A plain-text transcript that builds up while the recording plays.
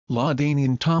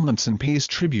LaDainian Tomlinson pays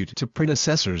tribute to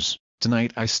predecessors.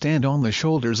 Tonight I stand on the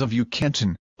shoulders of you,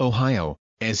 Kenton, Ohio.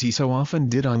 As he so often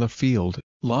did on the field,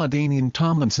 LaDainian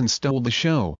Tomlinson stole the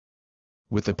show.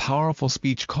 With a powerful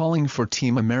speech calling for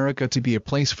Team America to be a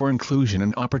place for inclusion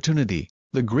and opportunity,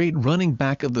 the great running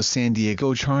back of the San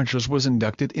Diego Chargers was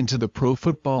inducted into the Pro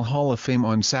Football Hall of Fame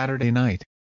on Saturday night.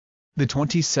 The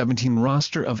 2017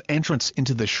 roster of entrants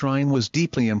into the shrine was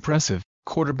deeply impressive: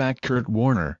 quarterback Kurt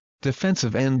Warner,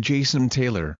 defensive end Jason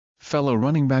Taylor, fellow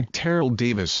running back Terrell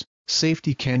Davis,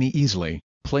 safety Kenny Easley,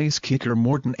 place kicker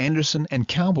Morten Andersen and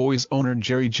Cowboys owner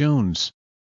Jerry Jones.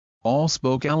 All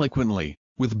spoke eloquently,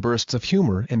 with bursts of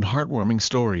humor and heartwarming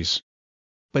stories.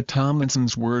 But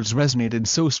Tomlinson's words resonated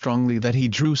so strongly that he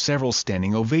drew several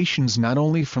standing ovations not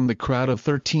only from the crowd of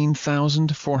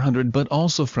 13,400 but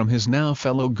also from his now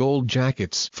fellow Gold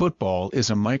Jackets. "Football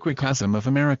is a microcosm of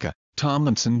America,"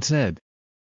 Tomlinson said.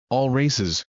 "All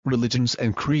races, religions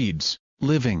and creeds,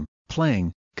 living,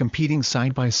 playing, competing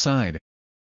side by side.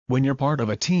 When you're part of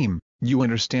a team, you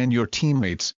understand your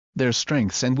teammates, their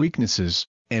strengths and weaknesses,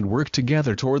 and work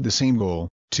together toward the same goal,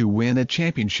 to win a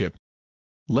championship.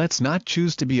 Let's not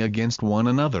choose to be against one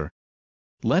another.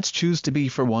 Let's choose to be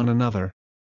for one another.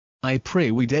 I pray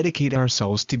we dedicate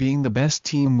ourselves to being the best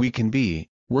team we can be,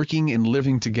 working and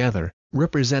living together,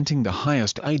 representing the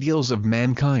highest ideals of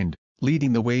mankind,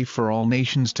 leading the way for all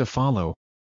nations to follow."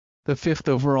 The fifth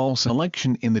overall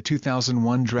selection in the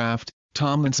 2001 draft,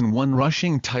 Tomlinson won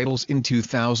rushing titles in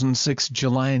 2006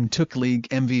 July and took league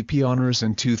MVP honors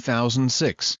in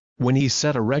 2006, when he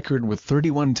set a record with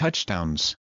 31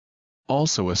 touchdowns.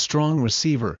 Also a strong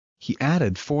receiver, he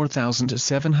added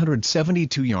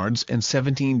 4,772 yards and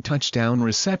 17 touchdown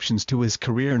receptions to his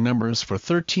career numbers for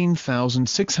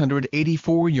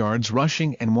 13,684 yards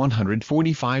rushing and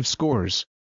 145 scores.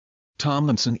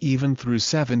 Tomlinson even threw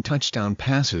 7 touchdown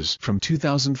passes from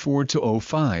 2004 to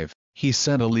 05. He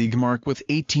set a league mark with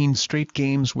 18 straight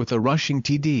games with a rushing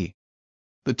TD.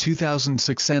 The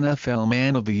 2006 NFL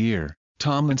Man of the Year,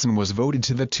 Tomlinson was voted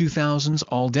to the 2000s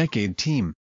All-Decade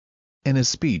Team. In his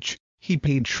speech, he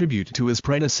paid tribute to his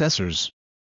predecessors.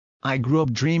 "I grew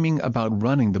up dreaming about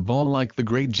running the ball like the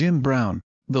great Jim Brown,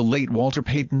 the late Walter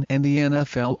Payton and the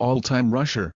NFL all-time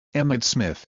rusher, Emmitt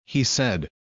Smith," he said.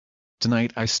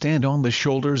 "Tonight I stand on the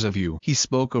shoulders of you." He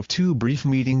spoke of 2 brief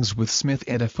meetings with Smith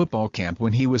at a football camp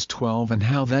when he was 12 and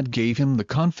how that gave him the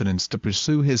confidence to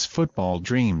pursue his football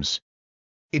dreams.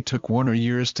 It took Warner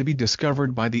years to be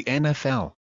discovered by the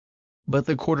NFL. But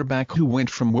the quarterback who went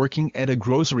from working at a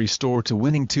grocery store to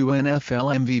winning 2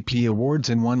 NFL MVP awards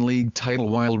and 1 league title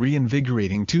while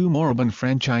reinvigorating 2 moribund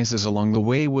franchises along the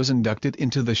way was inducted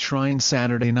into the shrine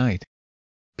Saturday night.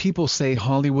 "People say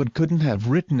Hollywood couldn't have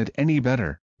written it any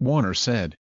better," Warner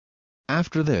said.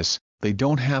 "After this, they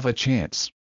don't have a chance."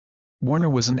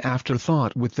 Warner was an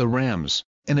afterthought with the Rams,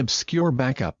 an obscure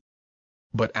backup.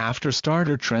 But after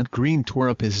starter Trent Green tore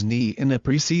up his knee in a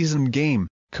preseason game,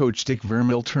 Coach Dick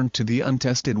Vermeil turned to the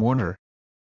untested Warner.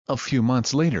 A few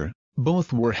months later,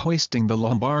 both were hoisting the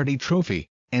Lombardi Trophy,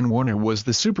 and Warner was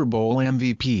the Super Bowl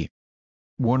MVP.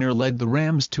 Warner led the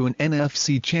Rams to an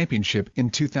NFC Championship in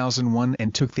 2001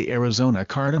 and took the Arizona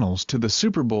Cardinals to the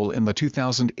Super Bowl in the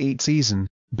 2008 season,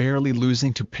 barely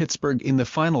losing to Pittsburgh in the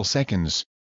final seconds.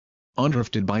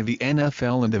 Undrafted by the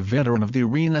NFL and a veteran of the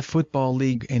Arena Football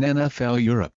League in NFL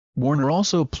Europe, Warner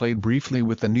also played briefly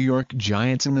with the New York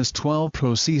Giants in his 12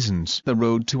 pro seasons. "The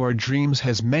road to our dreams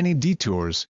has many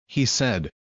detours," he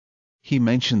said. He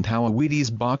mentioned how a Wheaties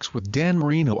box with Dan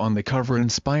Marino on the cover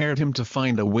inspired him to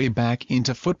find a way back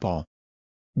into football.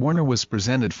 Warner was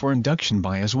presented for induction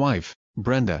by his wife,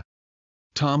 Brenda.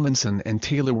 Tomlinson and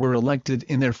Taylor were elected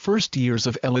in their first years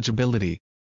of eligibility.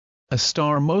 A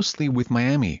star mostly with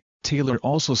Miami, Taylor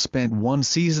also spent 1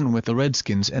 season with the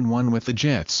Redskins and 1 with the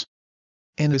Jets.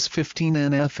 In his 15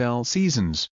 NFL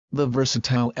seasons, the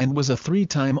versatile end was a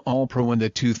 3-time All-Pro and a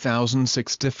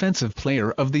 2006 Defensive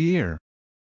Player of the Year.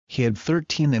 He had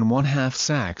 13.5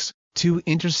 sacks, 2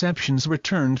 interceptions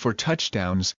returned for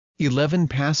touchdowns, 11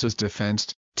 passes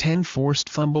defensed, 10 forced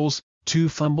fumbles, 2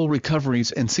 fumble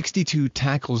recoveries and 62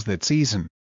 tackles that season.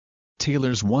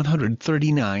 Taylor's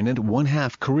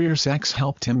 139.5 career sacks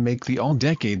helped him make the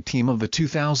All-Decade Team of the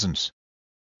 2000s.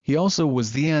 He also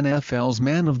was the NFL's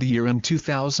Man of the Year in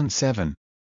 2007.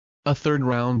 A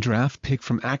 3rd-round draft pick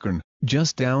from Akron,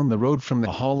 just down the road from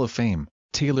the Hall of Fame,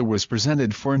 Taylor was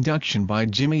presented for induction by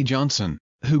Jimmy Johnson,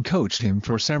 who coached him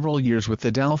for several years with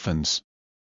the Dolphins.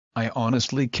 "I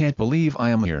honestly can't believe I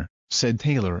am here," said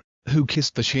Taylor, who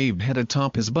kissed the shaved head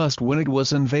atop his bust when it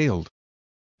was unveiled.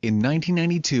 "In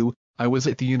 1992, I was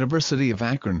at the University of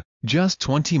Akron, just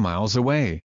 20 miles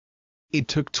away. It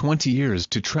took 20 years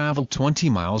to travel 20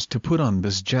 miles to put on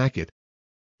this jacket.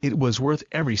 It was worth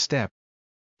every step.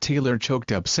 Taylor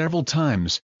choked up several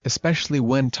times, especially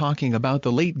when talking about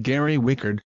the late Gary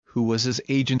Wickard, who was his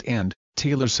agent, and,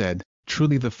 Taylor said,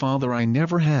 "Truly the father I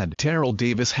never had." Terrell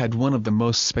Davis had one of the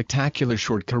most spectacular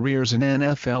short careers in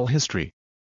NFL history.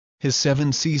 His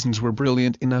 7 seasons were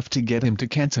brilliant enough to get him to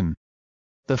Canton.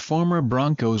 The former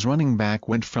Broncos running back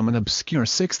went from an obscure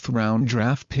 6th-round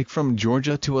draft pick from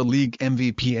Georgia to a league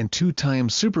MVP and 2-time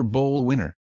Super Bowl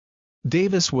winner.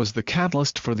 Davis was the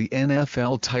catalyst for the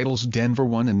NFL titles Denver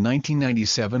won in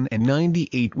 1997 and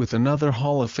 98 with another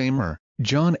Hall of Famer,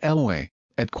 John Elway,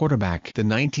 at quarterback. The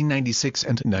 1996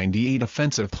 and 98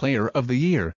 Offensive Player of the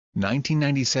Year,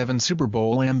 1997 Super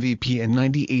Bowl MVP and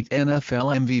 98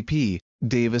 NFL MVP,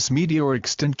 Davis' meteoric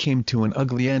stint came to an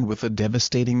ugly end with a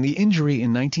devastating knee injury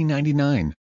in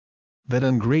 1999. That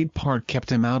in great part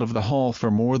kept him out of the Hall for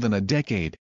more than a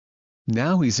decade.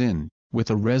 Now he's in,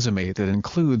 with a resume that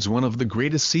includes one of the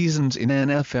greatest seasons in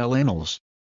NFL annals.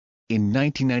 In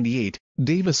 1998,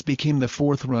 Davis became the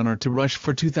 4th runner to rush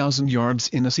for 2,000 yards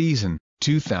in a season,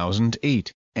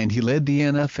 2008, and he led the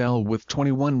NFL with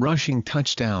 21 rushing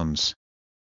touchdowns.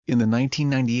 In the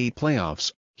 1998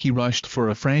 playoffs, he rushed for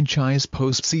a franchise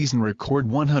postseason record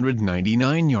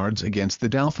 199 yards against the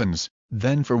Dolphins,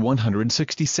 then for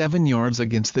 167 yards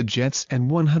against the Jets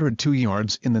and 102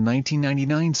 yards in the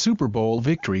 1999 Super Bowl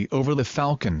victory over the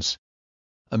Falcons.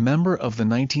 A member of the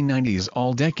 1990s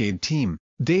All-Decade Team,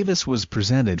 Davis was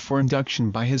presented for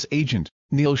induction by his agent,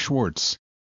 Neil Schwartz.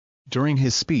 During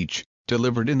his speech,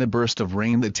 delivered in a burst of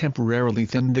rain that temporarily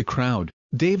thinned the crowd,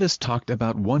 Davis talked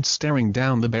about once staring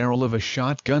down the barrel of a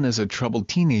shotgun as a troubled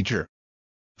teenager.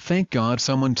 "Thank God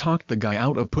someone talked the guy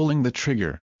out of pulling the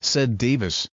trigger," said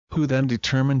Davis, who then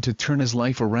determined to turn his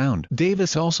life around.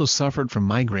 Davis also suffered from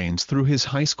migraines through his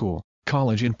high school,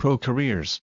 college and pro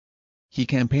careers. He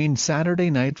campaigned Saturday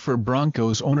night for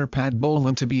Broncos owner Pat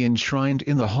Bowlen to be enshrined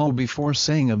in the Hall before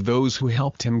saying of those who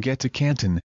helped him get to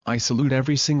Canton, "I salute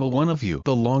every single one of you."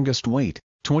 The longest wait,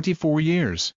 24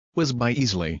 years, was by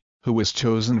Easley, who was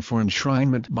chosen for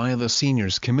enshrinement by the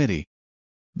seniors committee.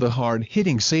 The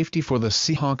hard-hitting safety for the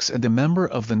Seahawks and a member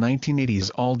of the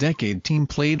 1980s All-Decade Team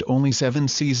played only 7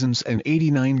 seasons and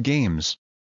 89 games.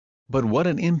 But what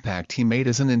an impact he made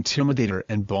as an intimidator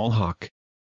and ballhawk.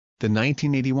 The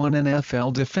 1981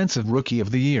 NFL Defensive Rookie of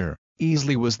the Year,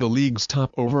 Easley was the league's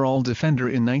top overall defender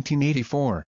in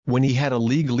 1984, when he had a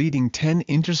league-leading 10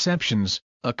 interceptions,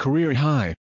 a career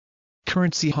high.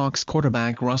 Current Seahawks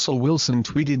quarterback Russell Wilson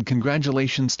tweeted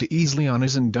congratulations to Easley on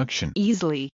his induction.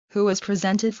 Easley, who was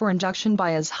presented for induction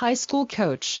by his high school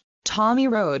coach, Tommy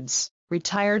Rhodes,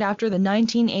 retired after the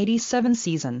 1987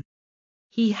 season.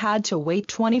 He had to wait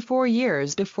 24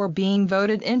 years before being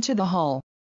voted into the Hall.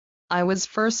 "I was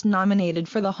first nominated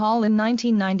for the Hall in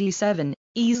 1997,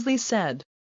 Easley said.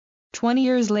 20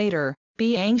 years later,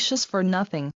 be anxious for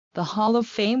nothing. The Hall of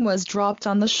Fame was dropped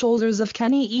on the shoulders of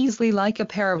Kenny Easley like a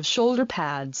pair of shoulder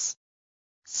pads.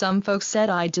 Some folks said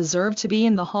I deserved to be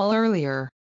in the Hall earlier.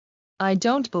 I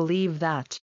don't believe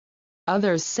that.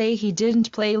 Others say he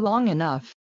didn't play long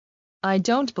enough. I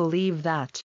don't believe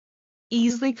that."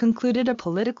 Easley concluded a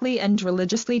politically and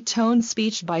religiously toned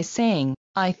speech by saying,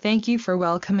 "I thank you for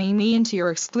welcoming me into your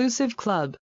exclusive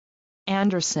club."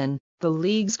 Andersen, the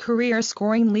league's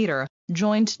career-scoring leader,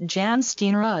 joined Jan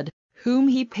Steenrud, whom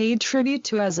he paid tribute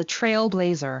to as a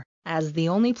trailblazer, as the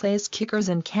only place kickers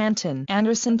in Canton.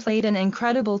 Andersen played an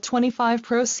incredible 25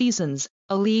 pro seasons,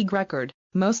 a league record,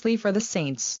 mostly for the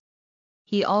Saints.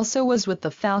 He also was with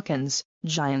the Falcons,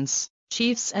 Giants,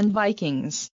 Chiefs and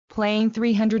Vikings, playing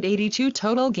 382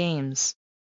 total games.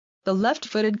 The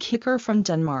left-footed kicker from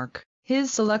Denmark,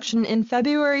 his selection in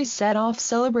February set off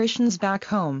celebrations back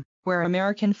home, where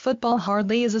American football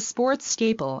hardly is a sports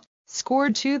staple,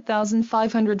 scored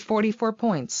 2,544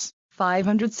 points,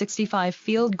 565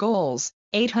 field goals,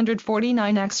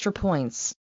 849 extra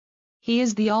points. He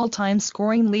is the all-time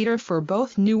scoring leader for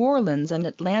both New Orleans and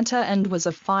Atlanta and was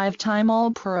a 5-time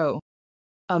All-Pro.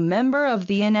 A member of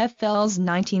the NFL's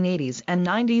 1980s and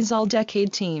 90s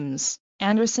All-Decade teams,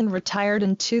 Andersen retired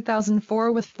in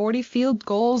 2004 with 40 field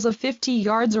goals of 50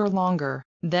 yards or longer,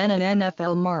 then an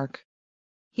NFL mark.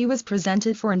 He was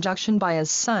presented for induction by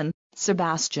his son,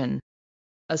 Sebastian.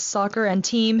 A soccer and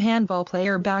team handball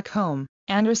player back home,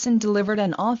 Andersen delivered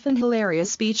an often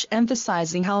hilarious speech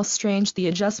emphasizing how strange the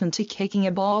adjustment to kicking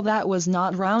a ball that was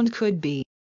not round could be.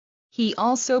 He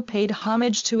also paid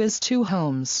homage to his 2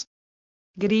 homes.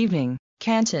 "Good evening,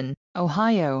 Canton,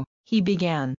 Ohio," he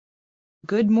began.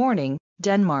 "Good morning,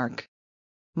 Denmark.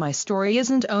 My story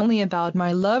isn't only about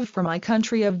my love for my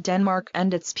country of Denmark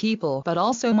and its people, but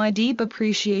also my deep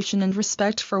appreciation and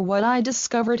respect for what I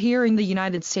discovered here in the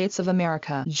United States of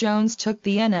America." Jones took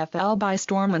the NFL by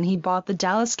storm when he bought the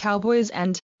Dallas Cowboys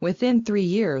and, within 3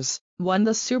 years, won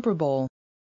the Super Bowl.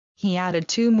 He added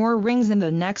 2 more rings in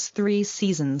the next 3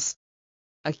 seasons.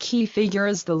 A key figure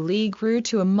as the league grew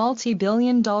to a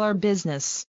multi-billion-dollar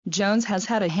business, Jones has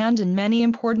had a hand in many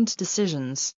important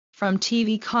decisions, from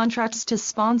TV contracts to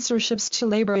sponsorships to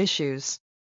labor issues.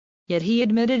 Yet he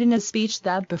admitted in a speech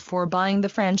that before buying the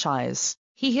franchise,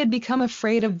 he had become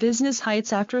afraid of business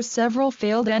heights after several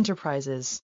failed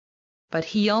enterprises. But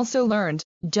he also learned,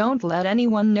 don't let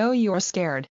anyone know you're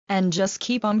scared, and just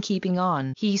keep on keeping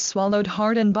on. He swallowed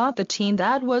hard and bought the team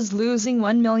that was losing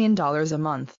 $1 million a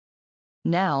month.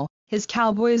 Now, his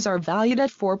Cowboys are valued at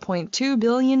 $4.2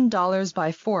 billion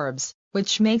by Forbes,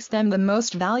 which makes them the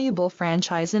most valuable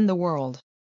franchise in the world.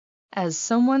 "As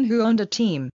someone who owned a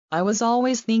team, I was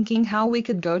always thinking how we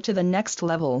could go to the next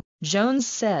level," Jones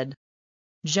said.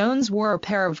 Jones wore a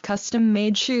pair of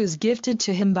custom-made shoes gifted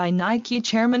to him by Nike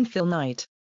chairman Phil Knight.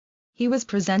 He was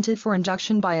presented for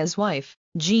induction by his wife,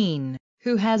 Jean,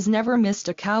 who has never missed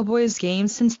a Cowboys game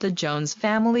since the Jones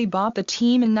family bought the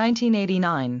team in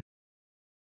 1989.